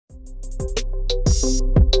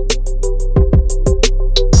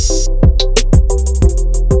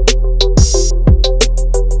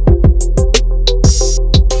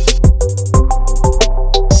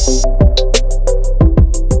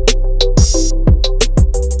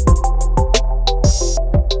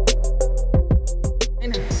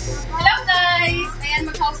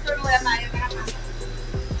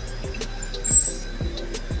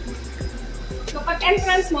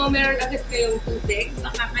mo, meron agad kayong tubig.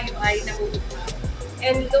 Baka kayo ay nakuha.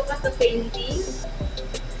 And look at the painting.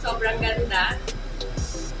 Sobrang ganda.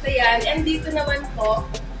 So yan. And dito naman po,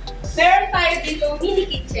 meron tayo dito mini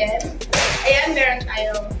kitchen. Ayan, meron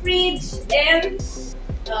tayong fridge and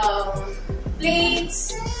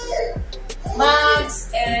plates, mugs,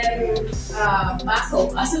 and baso.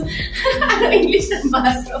 Baso? Ano English ng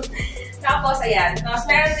baso? Tapos, ayan. Tapos,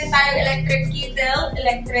 meron din tayong electric kettle,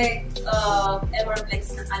 electric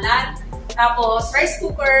Emerplex na kalan. Tapos, rice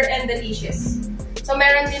cooker and the dishes. So,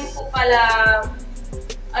 meron din po pala,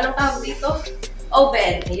 anong tawag dito?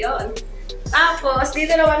 Oven. Ayun. Tapos,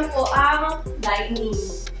 dito naman po ang dining.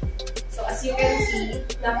 So, as you can see,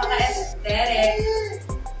 napaka-aesthetic.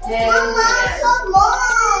 Then, ayan.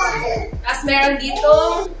 Tapos, meron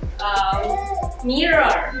ditong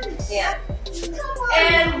mirror. Ayan.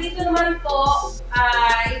 And dito naman po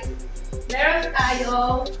ay meron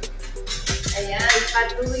tayong ayan,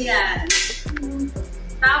 patuyan.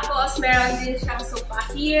 Tapos, meron din siyang sofa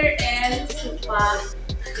here and sofa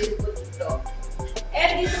din po dito.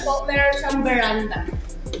 And dito po, meron siyang veranda.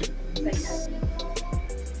 So, ayan.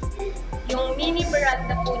 Yung mini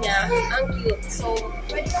veranda po niya, ang cute. So,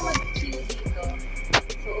 pwede ka mag-chill dito.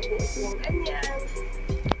 So, upo-upo ganyan.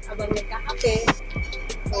 Habang nagkakape.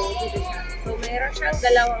 So, dito siya. So, meron siyang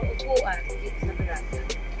dalawang upuan dito sa veranda.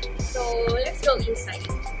 So, let's go inside.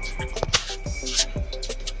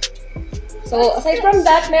 So, aside from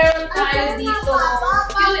that, meron tayo dito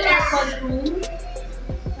fuel aircon room.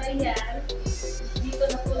 So, ayan. Dito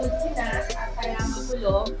nakulog sila at kaya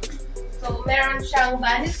makulog. So, meron siyang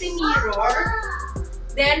vanity mirror.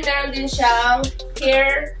 Then, meron din siyang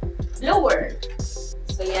hair blower.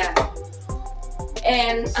 So, ayan.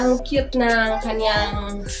 And, ang cute ng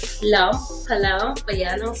kanyang lamp. Kalamp.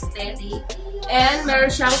 Ayan, ang steady. And,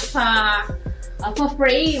 meron siyang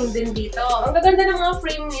pa-frame din dito. Ang gaganda ng mga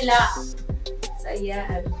frame nila. So,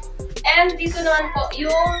 ayan. And, dito naman po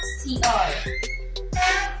yung CR.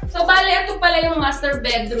 So, bale, ito pala yung master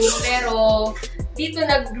bedroom. Pero, dito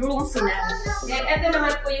nag-room sila. Then, ito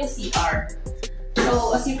naman po yung CR.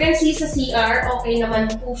 So, as you can see sa CR, okay naman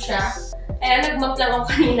po siya. Ayan, nag-map lang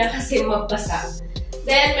ako kanina kasi mabasa.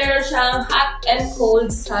 Then, meron siyang hot and cold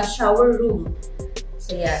sa shower room.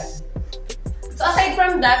 So, yan. So, aside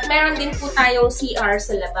from that, meron din po tayong CR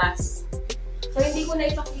sa labas. So, hindi ko na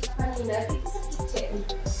ipakita kanina. Dito sa kitchen.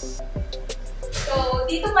 So,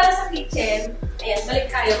 dito pala sa kitchen, ayan, balik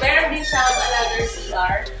tayo. Meron din siyang another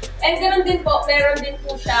CR. And ganoon din po, meron din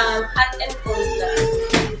po siyang hot and cold na.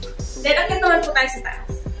 Then, akit naman po tayo sa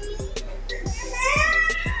taas.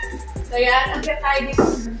 So, yan. Akit tayo dito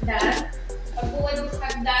sa hagdan. Pagbuwan ng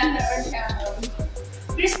hagdan, meron siyang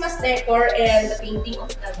Christmas decor and the painting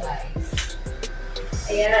of the lights.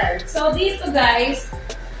 Ayan. So, dito guys,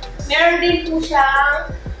 meron din po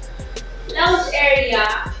siyang lounge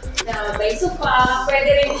area na may sofa.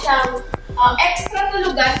 Pwede rin siyang extra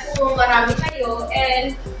tulugan kung marami kayo.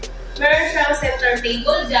 And meron siyang center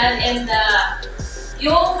table dyan and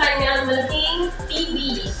yung kanyang malaking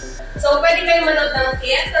TV. So, pwede kayo manood ng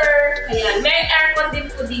theater. Ayan. May aircon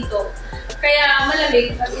din po dito. Kaya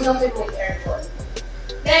malamig pag inopen mo yung aircon.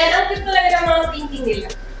 Then, ang tip talaga ng mga painting nila.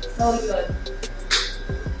 So, yun.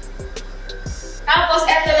 Tapos,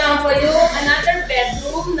 eto naman po yung another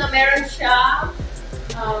bedroom na meron siyang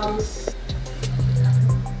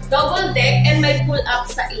double deck and may pull-up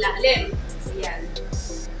sa ilalim. So, yan.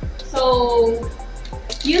 So,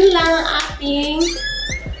 yun lang ang ating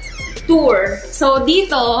tour. So,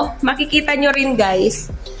 dito, makikita nyo rin guys,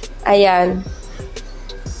 ayan,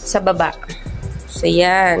 sa baba. So,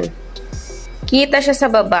 yan. Kita siya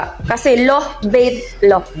sa baba. Kasi loft bed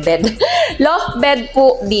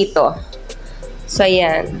po dito. So,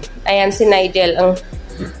 ayan. Ayan si Nigel.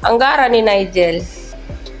 Ang gara ni Nigel.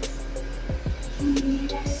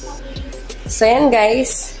 So, ayan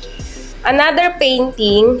guys. Another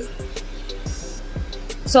painting.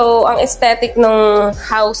 So, ang aesthetic ng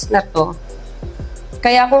house na to.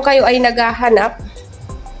 Kaya kung kayo ay naghahanap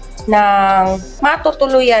ng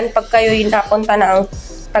matutuluyan pag kayo'y napunta ng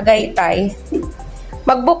Tagaytay,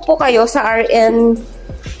 mag-book po kayo sa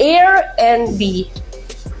Airbnb.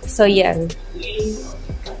 So, yan.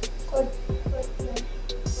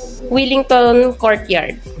 Wellington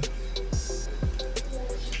Courtyard.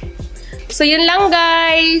 So, yun lang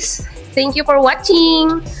guys. Thank you for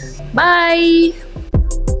watching. Bye!